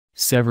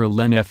Several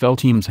NFL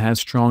teams have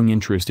strong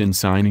interest in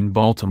signing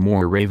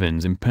Baltimore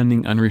Ravens'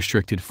 impending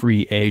unrestricted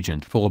free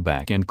agent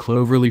fullback and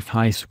Cloverleaf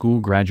High School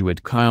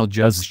graduate Kyle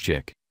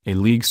Juszczyk, a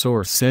league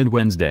source said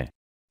Wednesday.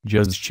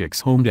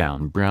 Juszczyk's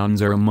hometown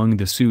Browns are among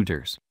the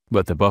suitors,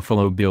 but the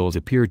Buffalo Bills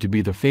appear to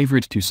be the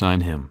favorite to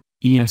sign him,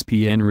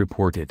 ESPN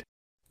reported.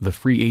 The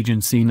free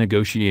agency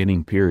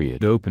negotiating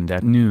period opened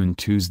at noon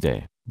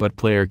Tuesday, but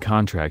player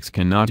contracts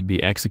cannot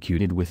be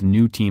executed with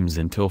new teams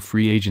until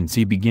free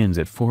agency begins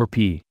at 4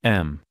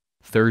 p.m.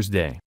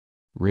 Thursday.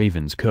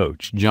 Ravens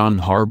coach John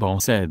Harbaugh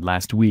said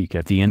last week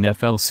at the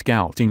NFL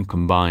Scouting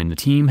Combine the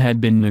team had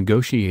been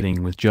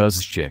negotiating with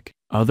Juszczyk,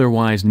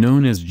 otherwise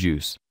known as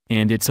Juice,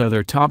 and its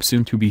other top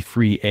soon-to-be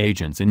free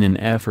agents in an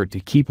effort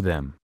to keep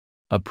them.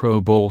 A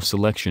Pro Bowl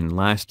selection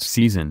last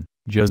season,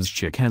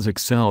 Juszczyk has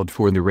excelled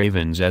for the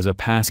Ravens as a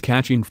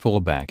pass-catching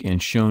fullback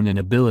and shown an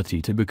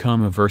ability to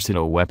become a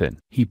versatile weapon.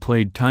 He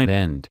played tight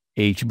end,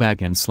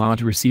 H-back and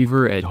slot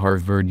receiver at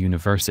Harvard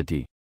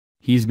University.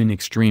 He's been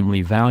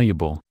extremely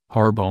valuable,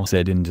 Harbaugh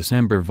said in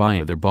December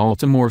via the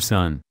Baltimore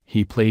Sun.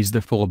 He plays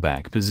the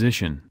fullback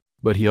position,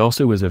 but he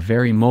also is a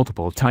very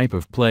multiple type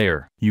of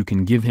player. You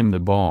can give him the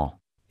ball.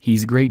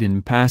 He's great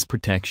in pass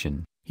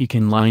protection. He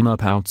can line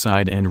up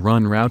outside and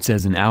run routes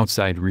as an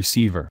outside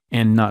receiver.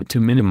 And not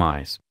to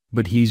minimize,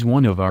 but he's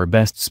one of our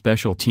best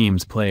special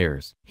teams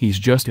players. He's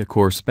just a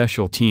core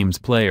special teams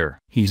player.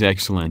 He's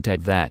excellent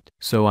at that.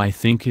 So I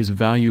think his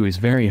value is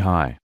very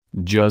high.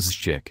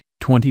 Juszczyk,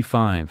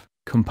 25,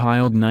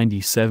 compiled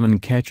 97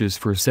 catches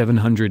for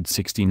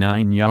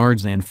 769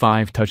 yards and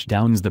 5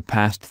 touchdowns the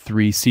past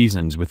 3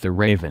 seasons with the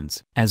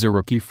Ravens. As a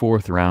rookie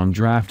 4th-round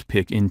draft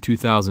pick in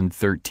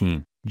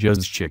 2013,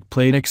 Juszczyk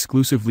played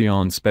exclusively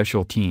on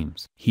special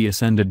teams. He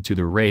ascended to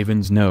the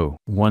Ravens' No.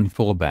 1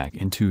 fullback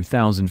in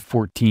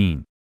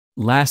 2014.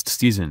 Last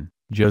season,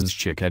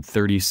 Juszczyk had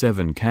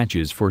 37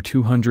 catches for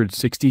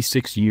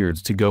 266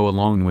 yards to go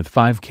along with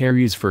 5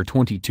 carries for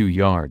 22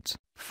 yards,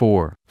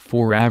 4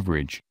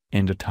 average,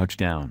 and a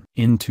touchdown.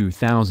 In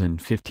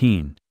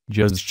 2015,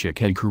 Juszczyk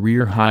had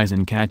career highs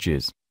in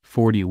catches,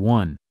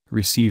 41,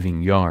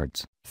 receiving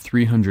yards,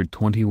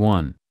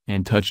 321,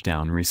 and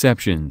touchdown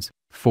receptions,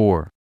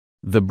 4.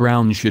 The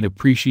Browns should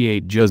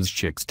appreciate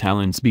Juszczyk's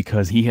talents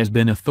because he has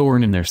been a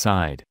thorn in their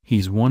side.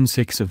 He's won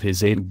 6 of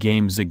his 8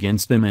 games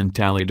against them and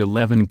tallied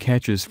 11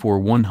 catches for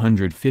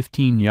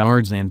 115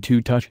 yards and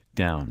 2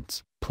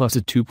 touchdowns, plus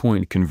a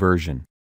 2-point conversion.